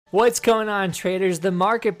What's going on, traders? The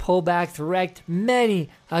market pullback wrecked many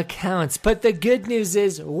accounts, but the good news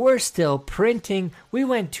is we're still printing. We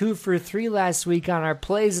went 2 for 3 last week on our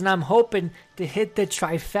plays, and I'm hoping to hit the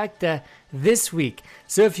trifecta this week.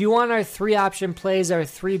 So if you want our 3 option plays, our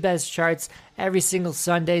 3 best charts every single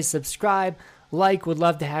Sunday, subscribe, like. Would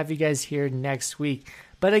love to have you guys here next week.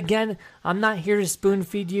 But again, I'm not here to spoon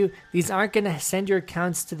feed you. These aren't going to send your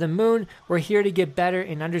accounts to the moon. We're here to get better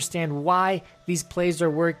and understand why these plays are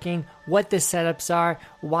working, what the setups are,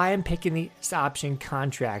 why I'm picking these option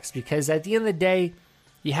contracts. Because at the end of the day,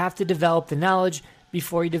 you have to develop the knowledge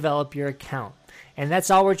before you develop your account. And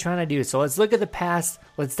that's all we're trying to do. So let's look at the past.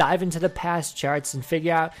 Let's dive into the past charts and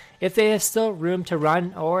figure out if they have still room to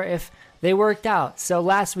run or if they worked out. So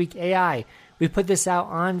last week, AI. We put this out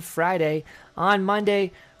on Friday. On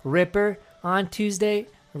Monday, Ripper. On Tuesday,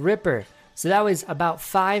 Ripper. So that was about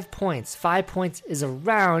 5 points. 5 points is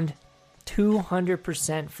around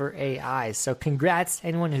 200% for AI. So congrats to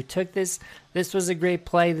anyone who took this. This was a great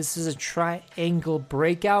play. This is a triangle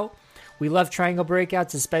breakout. We love triangle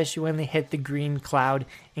breakouts, especially when they hit the green cloud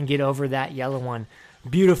and get over that yellow one.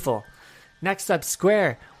 Beautiful. Next up,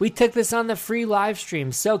 Square. We took this on the free live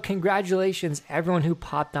stream. So congratulations everyone who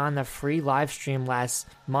popped on the free live stream last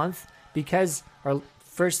month or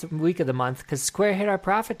first week of the month, because Square hit our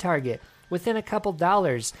profit target within a couple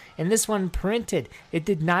dollars. And this one printed. It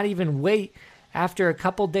did not even wait. After a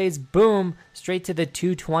couple days, boom, straight to the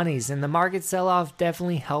 220s. And the market sell-off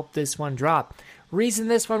definitely helped this one drop. Reason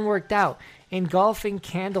this one worked out, engulfing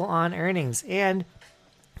candle on earnings and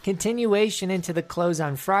continuation into the close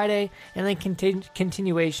on Friday, and then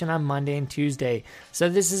continuation on Monday and Tuesday. So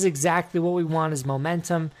this is exactly what we want, is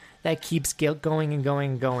momentum that keeps going and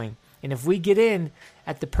going and going. And if we get in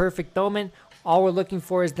at the perfect moment, all we're looking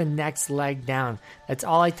for is the next leg down. That's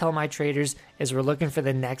all I tell my traders, is we're looking for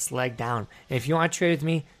the next leg down. And if you want to trade with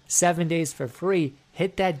me 7 days for free,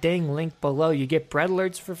 hit that dang link below. You get bread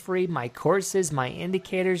alerts for free, my courses, my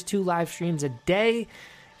indicators, 2 live streams a day.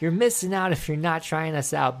 You're missing out if you're not trying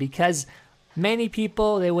us out, because many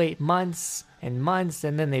people, they wait months and months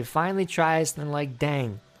and then they finally try us and they're like,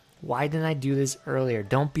 dang, why didn't I do this earlier?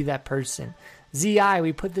 Don't be that person. ZI,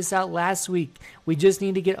 we put this out last week. We just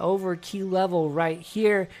need to get over a key level right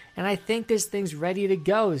here, and I think this thing's ready to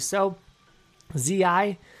go. So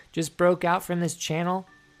ZI just broke out from this channel,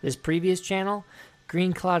 this previous channel.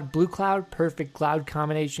 Green cloud, blue cloud, perfect cloud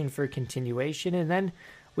combination for continuation. And then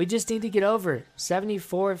we just need to get over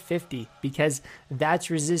 74.50, because that's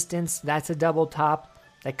resistance. That's a double top.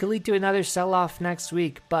 That could lead to another sell-off next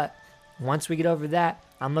week. But once we get over that,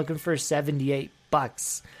 I'm looking for $78.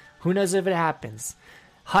 Who knows if it happens?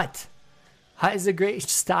 HUT. HUT is a great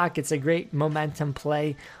stock. It's a great momentum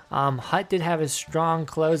play. HUT did have a strong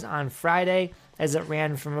close on Friday, as it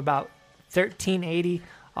ran from about 1380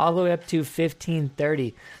 all the way up to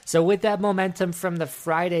 1530. So with that momentum from the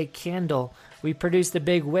Friday candle, we produced a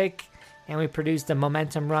big wick and we produced a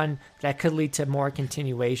momentum run that could lead to more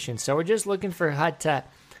continuation. So we're just looking for HUT to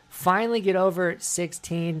finally get over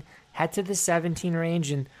 16, head to the 17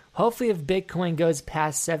 range, and hopefully if Bitcoin goes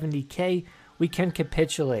past 70K, we can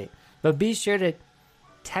capitulate. But be sure to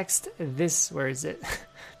text this, where is it?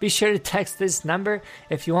 Be sure to text this number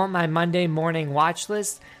if you want my Monday morning watch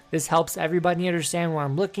list. This helps everybody understand what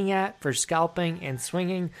I'm looking at for scalping and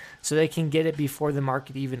swinging, so they can get it before the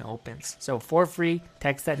market even opens. So for free,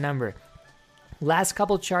 text that number. Last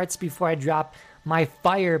couple charts before I drop my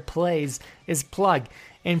fire plays is Plug.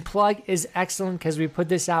 And Plug is excellent because we put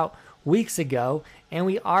this out weeks ago, and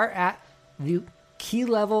we are at the key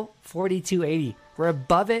level 4280. We're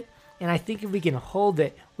above it, and I think if we can hold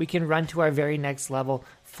it, we can run to our very next level,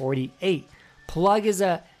 48. Plug is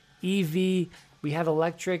a EV. We have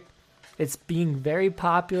electric. It's being very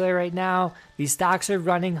popular right now. These stocks are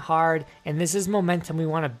running hard, and this is momentum we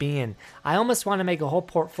want to be in. I almost want to make a whole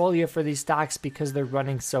portfolio for these stocks because they're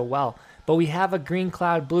running so well. But we have a green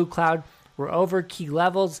cloud, blue cloud. We're over key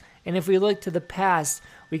levels, and if we look to the past,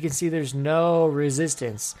 we can see there's no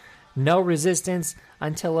resistance. No resistance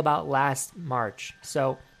until about last March.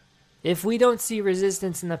 So if we don't see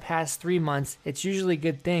resistance in the past 3 months, it's usually a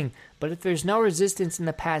good thing. But if there's no resistance in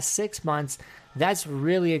the past 6 months, that's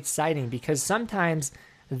really exciting, because sometimes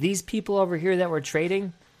these people over here that we're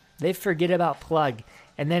trading, they forget about Plug,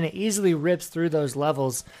 and then it easily rips through those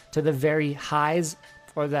levels to the very highs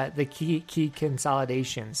or the key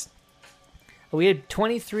consolidations. We had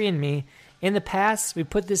 23andMe. In the past, we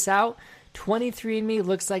put this out. 23andMe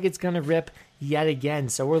looks like it's going to rip yet again.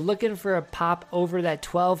 So we're looking for a pop over that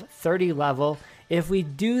 1230 level. If we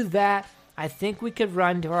do that, I think we could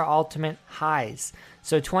run to our ultimate highs.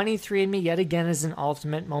 So 23andMe yet again is an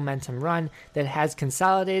ultimate momentum run that has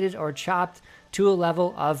consolidated or chopped to a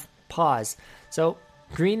level of pause. So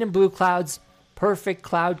green and blue clouds, perfect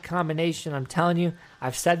cloud combination. I'm telling you,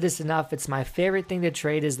 I've said this enough. It's my favorite thing to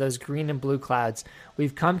trade is those green and blue clouds.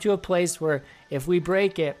 We've come to a place where if we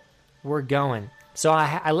break it, we're going. So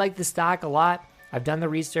I like the stock a lot. I've done the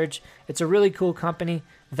research. It's a really cool company.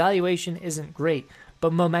 Valuation isn't great,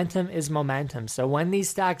 but momentum is momentum. So when these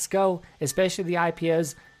stocks go, especially the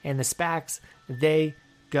IPOs and the SPACs, they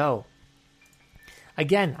go.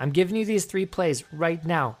 Again, I'm giving you these 3 plays right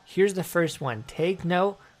now. Here's the first one. Take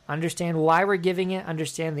note. Understand why we're giving it.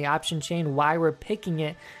 Understand the option chain, why we're picking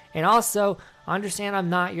it. And also, understand I'm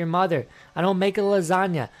not your mother. I don't make a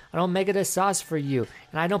lasagna. I don't make it a sauce for you.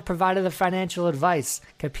 And I don't provide the financial advice.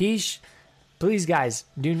 Capiche? Please, guys,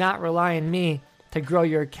 do not rely on me to grow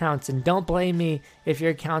your accounts. And don't blame me if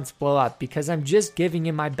your accounts blow up because I'm just giving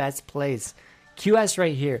you my best plays. QS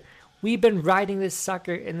right here. We've been riding this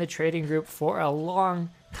sucker in the trading group for a long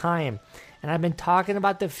time. And I've been talking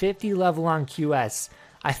about the 50 level on QS.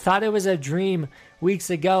 I thought it was a dream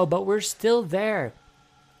weeks ago, but we're still there.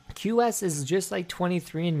 QS is just like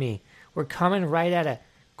 23andMe. We're coming right at a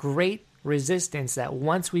great resistance that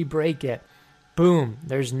once we break it, boom,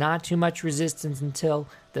 there's not too much resistance until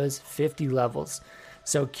those 50 levels.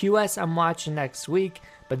 So QS I'm watching next week,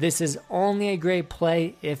 but this is only a great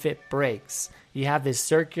play if it breaks. You have this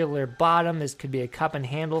circular bottom. This could be a cup and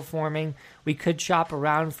handle forming. We could shop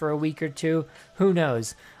around for a week or two. Who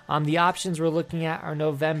knows? The options we're looking at are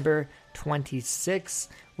November 26th.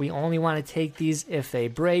 We only want to take these if they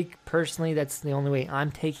break. Personally, that's the only way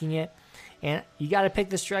I'm taking it. And you got to pick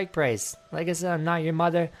the strike price. Like I said, I'm not your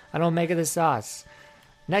mother. I don't make it the sauce.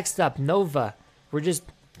 Next up, Nova. We're just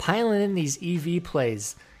piling in these EV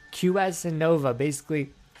plays. QS and Nova, basically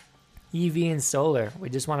EV and solar. We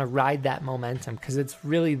just want to ride that momentum because it's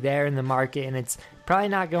really there in the market and it's probably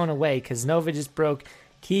not going away because Nova just broke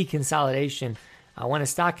key consolidation. When a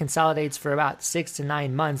stock consolidates for about 6 to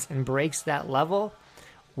 9 months and breaks that level,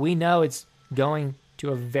 we know it's going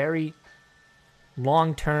to a very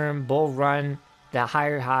long-term bull run, the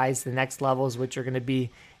higher highs, the next levels, which are going to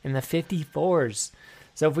be in the 54s.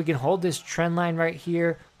 So if we can hold this trend line right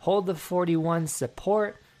here, hold the 41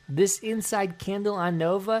 support, this inside candle on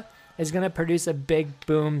Nova is going to produce a big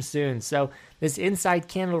boom soon. So this inside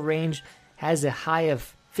candle range has a high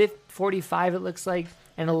of 45, it looks like,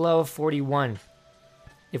 and a low of 41.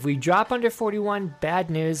 If we drop under 41, bad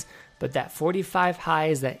news, but that 45 high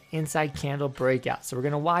is that inside candle breakout. So we're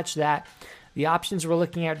going to watch that. The options we're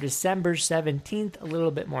looking at December 17th, a little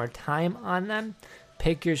bit more time on them.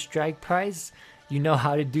 Pick your strike price. You know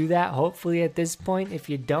how to do that, hopefully at this point. If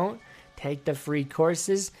you don't, take the free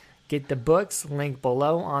courses. Get the books, link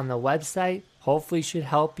below on the website. Hopefully should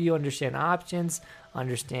help you understand options,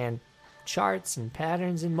 understand charts and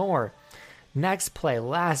patterns and more. Next play,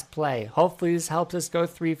 last play. Hopefully this helps us go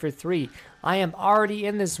 3 for 3. I am already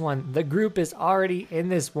in this one. The group is already in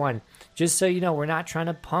this one. Just so you know, we're not trying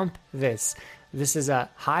to pump this. This is a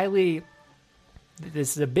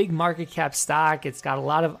big market cap stock. It's got a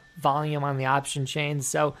lot of volume on the option chain.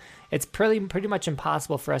 So it's pretty much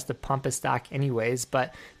impossible for us to pump a stock anyways.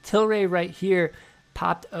 But Tilray right here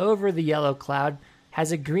popped over the yellow cloud,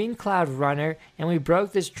 has a green cloud runner, and we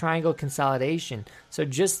broke this triangle consolidation. So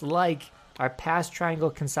just like our past triangle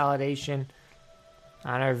consolidation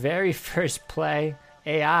on our very first play,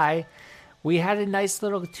 AI, we had a nice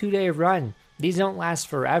little 2-day run. These don't last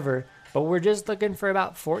forever, but we're just looking for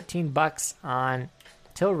about $14 on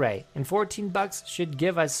Tilray. And $14 should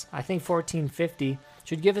give us, I think $14.50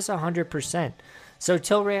 should give us 100%. So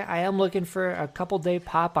Tilray, I am looking for a couple day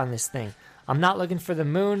pop on this thing. I'm not looking for the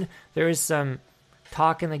moon. There is some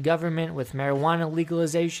talk in the government with marijuana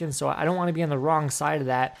legalization, so I don't want to be on the wrong side of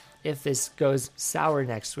that if this goes sour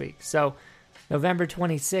next week. So November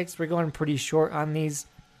 26th, we're going pretty short on these.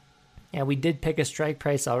 And we did pick a strike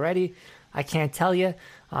price already. I can't tell you,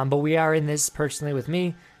 but we are in this personally with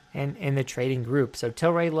me and in the trading group. So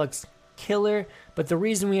Tilray looks killer, but the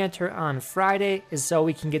reason we enter on Friday is so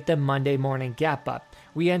we can get the Monday morning gap up.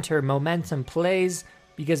 We enter momentum plays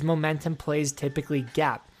because momentum plays typically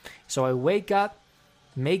gap. So I wake up,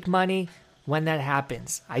 make money when that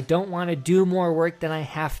happens. I don't want to do more work than I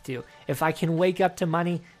have to. If I can wake up to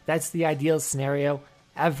money, that's the ideal scenario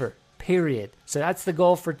ever. Period. So that's the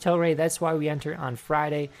goal for Tilray. That's why we enter on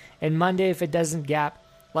Friday. And Monday, if it doesn't gap,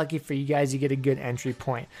 lucky for you guys, you get a good entry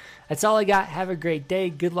point. That's all I got. Have a great day.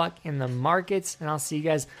 Good luck in the markets. And I'll see you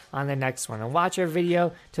guys on the next one. And watch our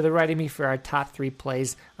video to the right of me for our top 3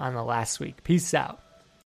 plays on the last week. Peace out.